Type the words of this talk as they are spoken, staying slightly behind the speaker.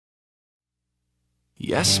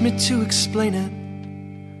You asked me to explain it,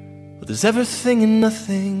 but there's everything and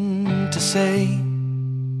nothing to say.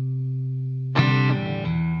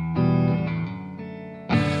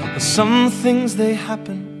 Some things they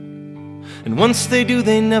happen, and once they do,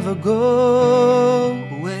 they never go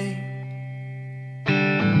away.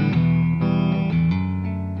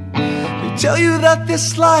 They tell you that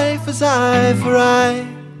this life is eye for eye.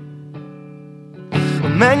 Well,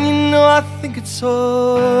 man, you know I think it's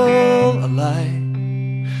all a lie.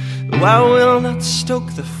 Though I will not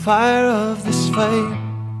stoke the fire of this fight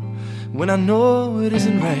when I know it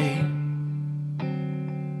isn't right.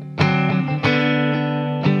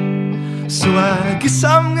 So I guess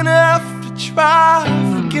I'm gonna have to try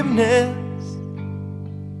forgiveness,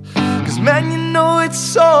 'cause man, you know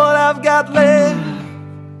it's all I've got left.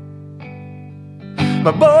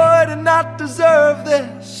 My boy did not deserve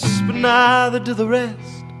this, but neither do the rest.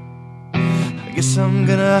 I guess I'm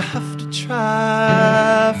gonna have to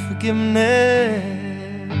try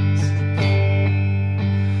forgiveness.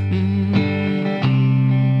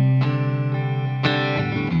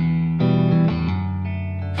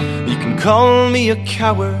 You can call me a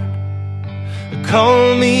coward, or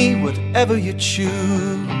call me whatever you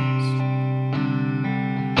choose.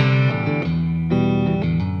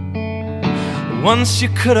 Once you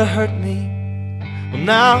could have hurt me, well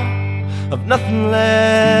now I've nothing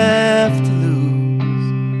left to lose.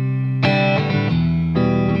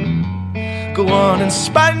 Go on and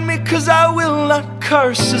spite me, 'cause I will not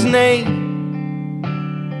curse his name.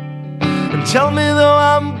 And tell me though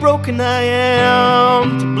I'm broken, I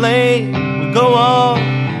am to blame. Well, go on,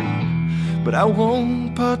 but I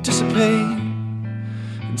won't participate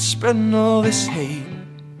in spreading all this hate.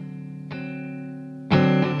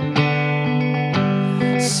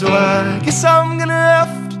 So I guess I'm gonna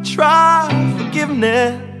have to try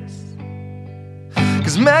forgiveness,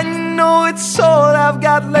 'cause man, you know it's all I've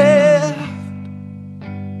got left.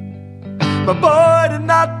 My boy did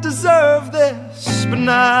not deserve this, but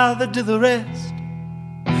neither do the rest.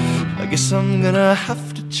 I guess I'm gonna have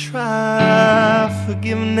to try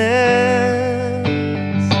forgiveness.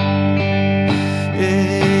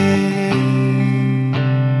 Yeah.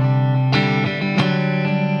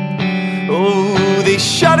 Oh, they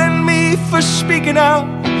shot at me for speaking out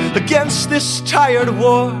against this tired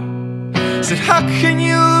war. Said, how can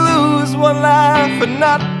you lose one life and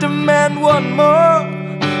not demand one more?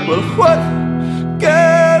 Well, what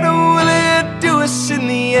good will it do us in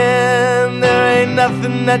the end? There ain't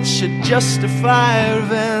nothing that should justify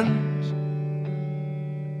revenge.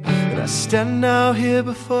 And I stand now here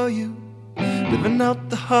before you, living out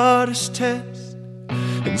the hardest test,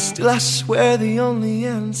 and still I swear the only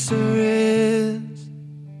answer is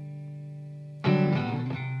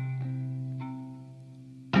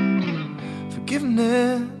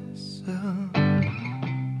forgiveness.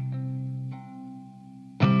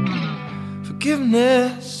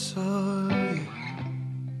 Forgiveness, oh yeah.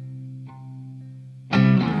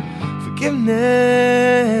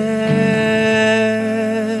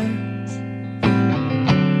 Forgiveness.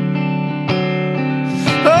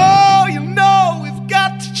 Oh, you know we've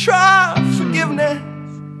got to try forgiveness,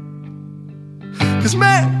 'cause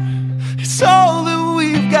man, it's all that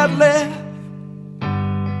we've got left.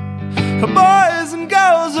 Our boys and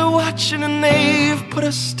girls are watching, and they've put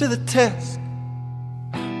us to the test.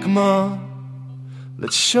 Come on,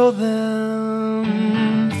 let's show them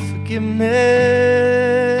forgiveness.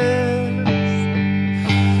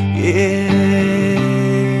 Yeah.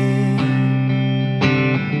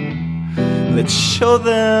 Let's show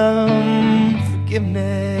them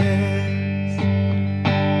forgiveness.